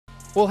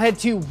We'll head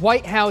to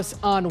White House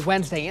on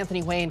Wednesday.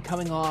 Anthony Wayne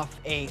coming off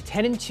a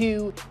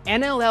 10-2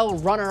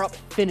 NLL runner-up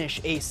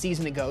finish a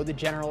season ago. The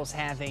Generals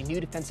have a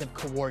new defensive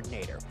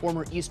coordinator.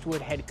 Former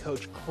Eastwood head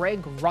coach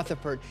Craig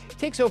Rutherford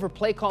takes over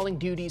play calling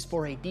duties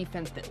for a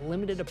defense that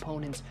limited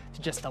opponents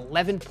to just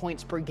 11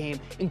 points per game,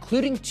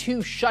 including 2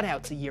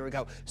 shutouts a year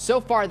ago.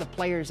 So far, the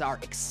players are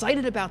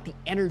excited about the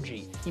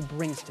energy he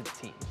brings to the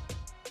team.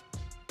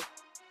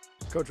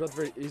 Coach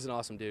Rutherford, he's an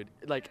awesome dude.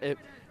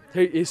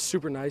 He's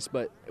super nice,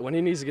 but when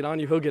he needs to get on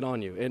you, he'll get on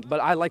you.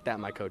 But I like that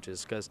in my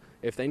coaches, because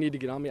if they need to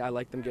get on me, I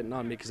like them getting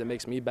on me because it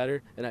makes me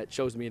better, and it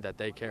shows me that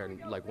they care and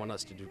want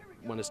us to do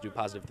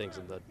positive things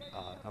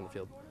on the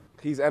field.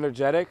 He's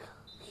energetic.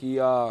 He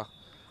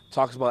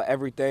talks about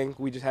everything.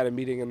 We just had a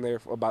meeting in there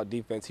about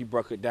defense. He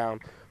broke it down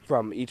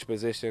from each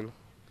position.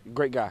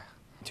 Great guy.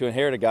 To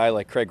inherit a guy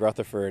like Craig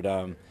Rutherford,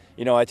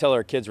 I tell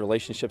our kids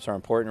relationships are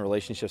important,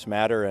 relationships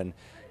matter, and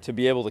to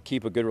be able to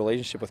keep a good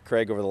relationship with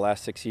Craig over the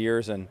last 6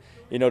 years, and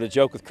to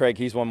joke with Craig,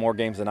 he's won more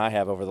games than I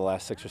have over the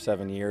last 6 or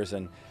 7 years,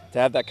 and to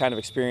have that kind of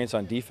experience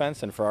on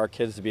defense, and for our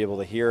kids to be able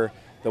to hear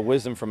the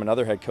wisdom from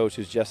another head coach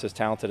who's just as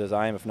talented as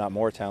I am, if not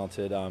more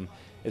talented,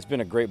 it's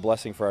been a great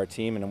blessing for our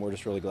team, and we're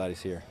just really glad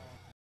he's here.